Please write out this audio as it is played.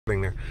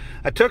There.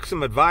 I took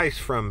some advice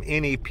from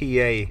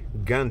NEPA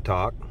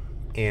GUNTALK,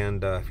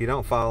 and if you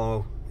don't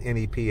follow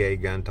NEPA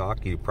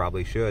GUNTALK, you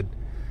probably should.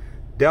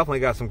 Definitely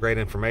got some great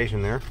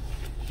information there.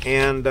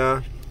 And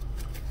I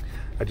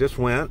just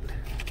went.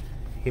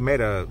 He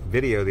made a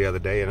video the other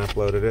day and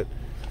uploaded it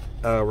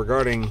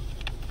regarding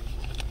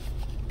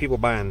people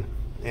buying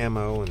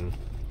ammo, and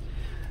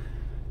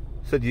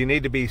said you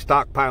need to be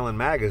stockpiling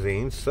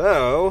magazines.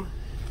 So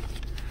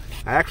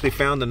I actually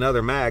found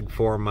another mag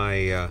for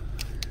my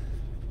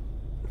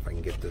if I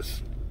can get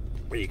this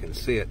where you can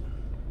see it,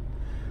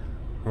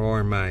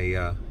 or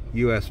my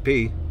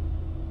USP,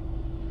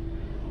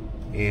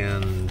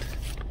 and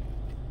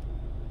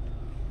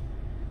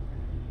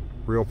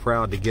real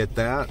proud to get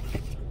that.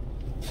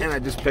 And I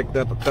just picked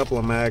up a couple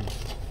of mags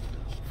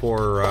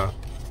for a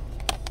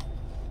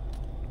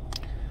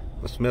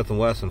Smith &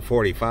 Wesson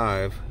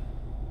 45.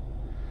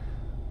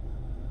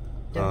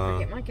 Don't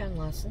forget my gun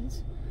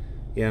lessons.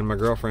 Yeah, and my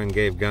girlfriend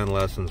gave gun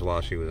lessons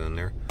while she was in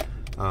there.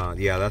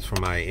 Yeah, that's for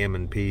my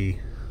M&P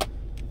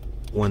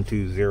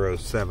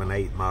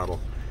 12078 model.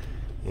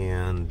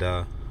 And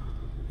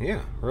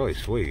yeah, really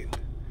sweet.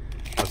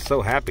 I was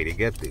so happy to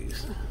get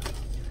these.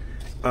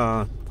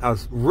 I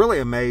was really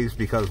amazed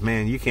because,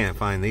 man, you can't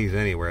find these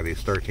anywhere,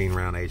 these 13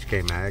 round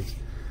HK mags.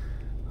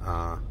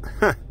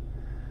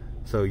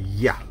 So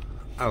yeah,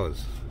 I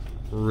was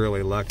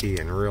really lucky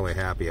and really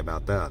happy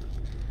about that.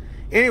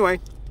 Anyway,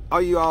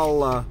 all you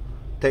all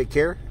take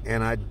care,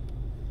 and I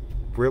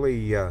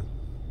really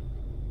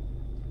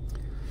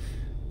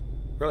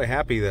really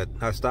happy that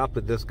I stopped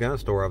at this gun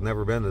store. I've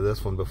never been to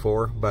this one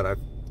before, but I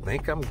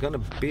think I'm gonna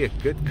be a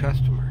good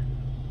customer.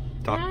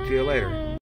 Talk to you later.